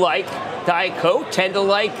 people who like Diet Coke tend to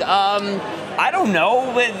like, I don't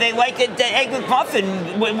know, they like an Egg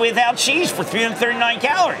McMuffin without cheese for 339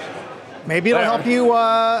 calories. Maybe it'll help you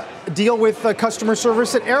deal with customer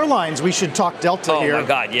service at airlines. We should talk Delta here. Oh, my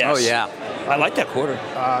God, yes. Oh, yeah. I like that quarter.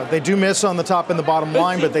 They do miss on the top and the bottom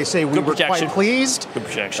line, but they say we were quite pleased. Good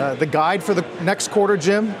projection. The guide for the next quarter,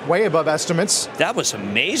 Jim, way above estimates. That was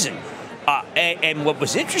amazing. And what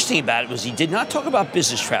was interesting about it was he did not talk about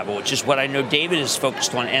business travel, which is what I know David is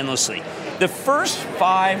focused on endlessly. The first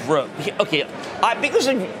 5 rows. Okay, because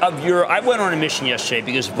I went on a mission yesterday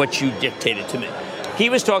because of what you dictated to me. He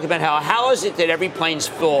was talking about how is it that every plane's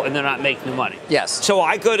full and they're not making the money? Yes. So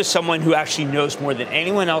I go to someone who actually knows more than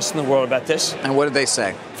anyone else in the world about this. And what did they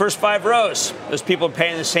say? First 5 rows, those people are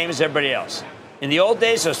paying the same as everybody else. In the old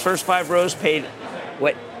days, those first 5 rows paid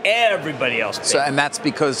what everybody else paid. So, and that's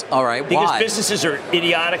because, all right, because why? Businesses are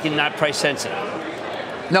idiotic and not price sensitive.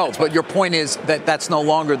 No, but your point is that that's no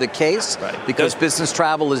longer the case, right? Because business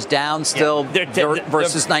travel is down still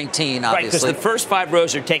versus 19, obviously. Right, because the first 5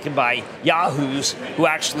 rows are taken by yahoos who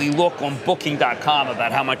actually look on Booking.com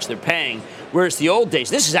about how much they're paying, whereas the old days,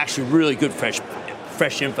 this is actually really good fresh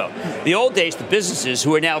info. The old days, the businesses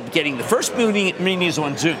who are now getting the first meetings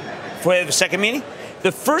on Zoom, before they have a second meeting,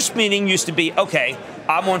 The first meeting used to be, okay,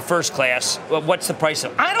 I'm on first class. Well, what's the price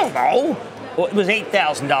of? I don't know. Well, it was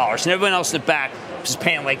 $8,000, and everyone else in the back was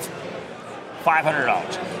paying like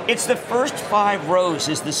 $500. It's the first 5 rows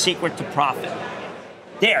is the secret to profit.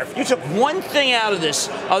 There, if you took one thing out of this,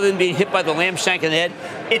 other than being hit by the lamb shank in the head,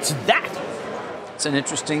 it's that. It's an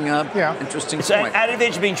interesting point. It's an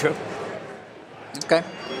advantage of being true. Okay.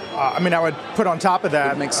 I would put on top of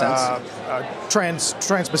that, makes sense.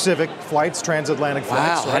 Trans-Pacific flights, transatlantic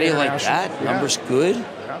flights. Wow, how do you like that? Yeah. Numbers good.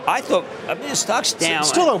 Yeah. I thought, the stock's down. It's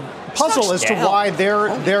still a puzzle as to why their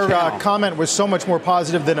comment was so much more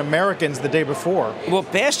positive than Americans the day before. Well,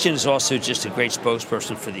 Bastian is also just a great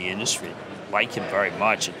spokesperson for the industry. I like him very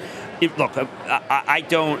much. Look, I'm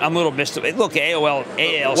a little missed. Look,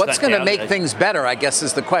 AOL. What's going to make things better, I guess,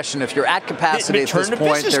 is the question. If you're at capacity at this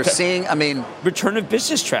point, they're seeing, return of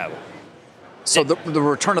business travel. So the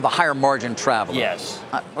return of the higher margin travel. Yes.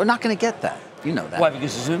 We're not going to get that. You know that. Why?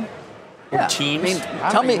 Because of Zoom? Yeah. Teams?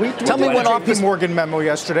 Tell me when office... JP Morgan memo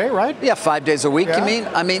yesterday, right? Yeah, 5 days a week, you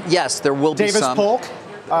mean? Yes, there will be some. Davis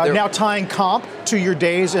Polk, now tying comp to your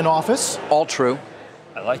days in office. All true.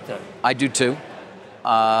 I like that. I do too.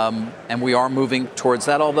 And we are moving towards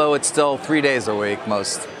that, although it's still 3 days a week,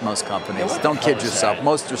 most companies. Don't kid yourself.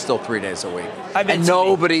 Most are still 3 days a week. And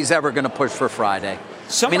nobody's ever going to push for Friday.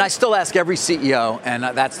 I still ask every CEO, and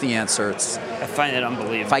that's the answer. I find it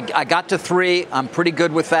unbelievable. If I got to 3, I'm pretty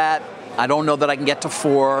good with that. I don't know that I can get to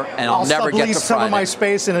 4, and I'll never get to Friday. Some of my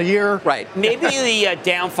space in a year. Right. Maybe the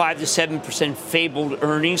down 5 to 7% fabled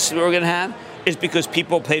earnings that we're going to have is because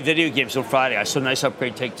people play video games on Friday. I saw a nice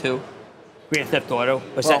upgrade Take-Two. Grand Theft Auto.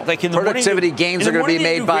 Was that like in the productivity morning, gains are going to be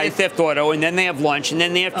made by Grand Theft Auto, and then they have lunch, and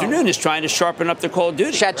then the afternoon is trying to sharpen up their Call of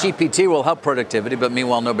Duty. ChatGPT will help productivity, but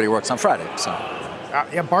meanwhile nobody works on Friday. So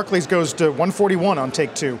Barclays goes to 141 on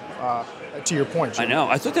Take-Two. To your point, Jim. I know.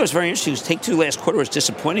 I thought that was very interesting. Take-Two last quarter was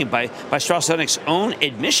disappointing by Strauss-Zelnick's own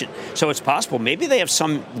admission. So it's possible. Maybe they have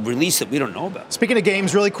some release that we don't know about. Speaking of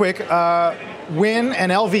games, really quick, Wynn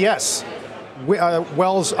and LVS.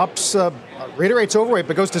 Wells reiterates overweight,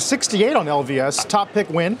 but goes to 68 on LVS. Top pick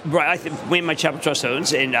Wynn. Right. I think Wynn, my Chapel Trust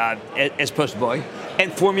owns, and as opposed to Boy.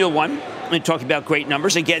 And Formula One. We're talking about great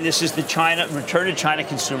numbers. Again, this is the return to China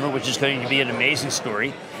consumer, which is going to be an amazing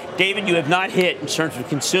story. David, you have not hit in terms of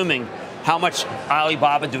consuming. How much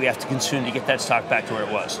Alibaba do we have to consume to get that stock back to where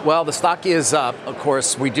it was? Well, the stock is up. Of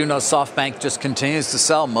course, we do know SoftBank just continues to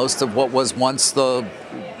sell most of what was once the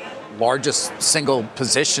largest single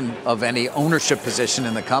position of any ownership position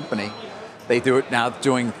in the company. They do it now,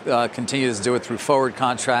 continue to do it through forward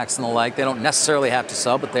contracts and the like. They don't necessarily have to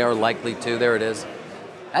sell, but they are likely to. There it is.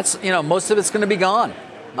 That's most of it's going to be gone,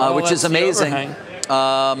 which is amazing.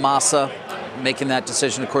 Masa making that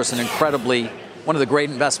decision, of course, one of the great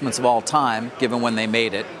investments of all time, given when they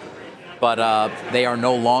made it. But they are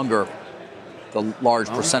no longer the large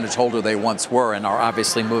percentage holder they once were and are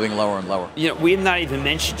obviously moving lower and lower. We have not even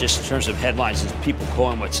mentioned, just in terms of headlines, is people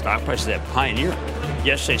calling what stock prices they have Pioneer.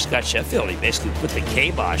 Yesterday, Scott Sheffield, he basically put the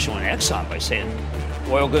kibosh on Exxon by saying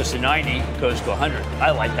oil goes to 90, it goes to 100.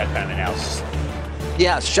 I like that kind of analysis.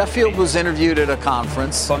 Yeah, Sheffield was interviewed at a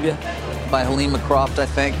conference by Helene McCroft, I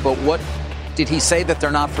think. But what did he say, that they're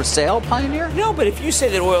not for sale, Pioneer? No, but if you say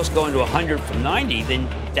that oil's going to 100 from 90, then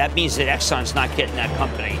that means that Exxon's not getting that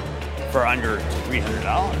company for under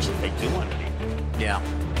 $300 if they do want to be. Yeah.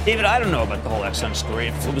 David, I don't know about the whole Exxon story.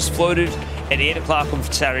 It was floated at 8 o'clock on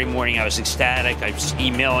Saturday morning. I was ecstatic. I was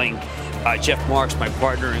emailing Jeff Marks, my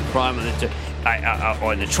partner in crime,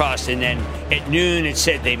 on the trust. And then at noon, it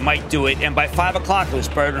said they might do it. And by 5 o'clock, it was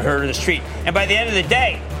buried and heard of the street. And by the end of the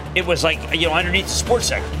day, it was like, underneath the sports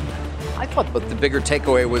sector. I thought the bigger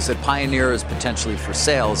takeaway was that Pioneer is potentially for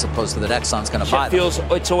sale as opposed to that Exxon's going to buy them.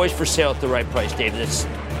 It's always for sale at the right price, David.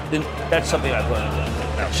 That's something I've learned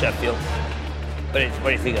about Sheffield. What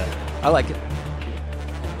do you think of it? I like it.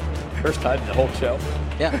 First time in the whole show.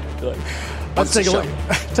 Yeah. Let's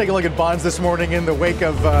take a look at bonds this morning in the wake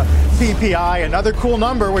of PPI. Another cool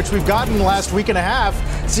number, which we've gotten the last week and a half.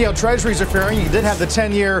 See how treasuries are faring. You did have the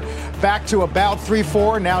 10-year back to about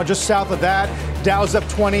 3.4, now just south of that. Dow's up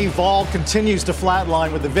 20. Vol continues to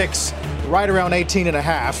flatline with the VIX right around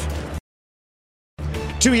 18.5.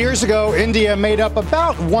 2 years ago, India made up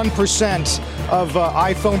about 1% of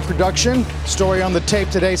iPhone production. Story on the tape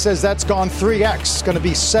today says that's gone 3x, going to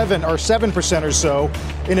be 7% or so.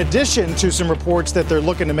 In addition to some reports that they're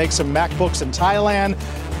looking to make some MacBooks in Thailand,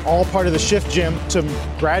 all part of the shift, Jim, to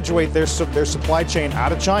graduate their supply chain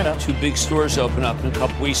out of China. 2 big stores open up in a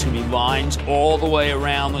couple weeks. Going to be lines all the way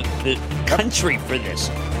around the country for this.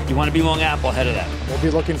 You want to be long Apple ahead of that. We'll be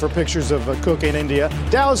looking for pictures of Cook in India.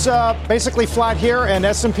 Dow's basically flat here, and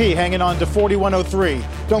S&P hanging on to 4103.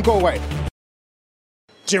 Don't go away.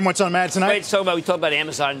 Jim, what's on Mad tonight? We talk about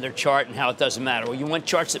Amazon and their chart and how it doesn't matter. Well, you want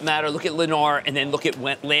charts that matter? Look at Lennar and then look at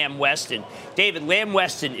Lamb Weston. David, Lamb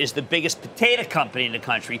Weston is the biggest potato company in the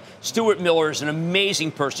country. Stuart Miller is an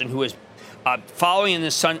amazing person who is following in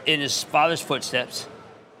his father's footsteps,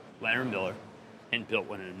 Leonard Miller, and built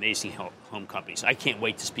one of the amazing home companies. I can't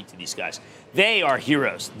wait to speak to these guys. They are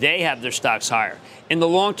heroes. They have their stocks higher. In the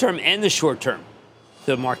long term and the short term,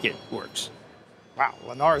 the market works. Wow,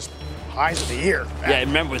 Lennar's highs of the year. Yeah,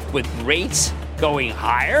 remember with rates going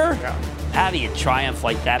higher, how do you triumph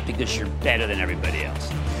like that? Because you're better than everybody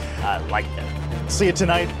else. I like that. See you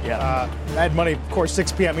tonight. Yeah. Mad Money, of course,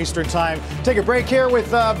 6 p.m. Eastern Time. Take a break here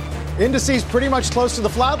with indices pretty much close to the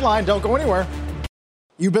flat line. Don't go anywhere.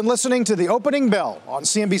 You've been listening to The Opening Bell on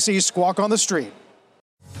CNBC's Squawk on the Street.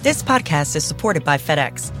 This podcast is supported by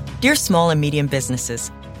FedEx. Dear small and medium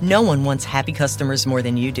businesses, no one wants happy customers more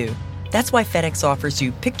than you do. That's why FedEx offers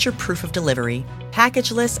you picture proof of delivery,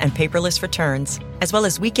 packageless and paperless returns, as well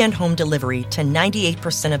as weekend home delivery to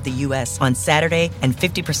 98% of the U.S. on Saturday and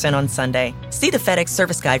 50% on Sunday. See the FedEx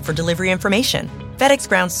service guide for delivery information. FedEx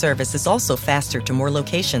Ground service is also faster to more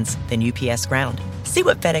locations than UPS Ground. See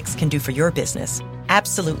what FedEx can do for your business.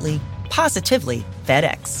 Absolutely, positively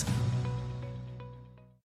FedEx.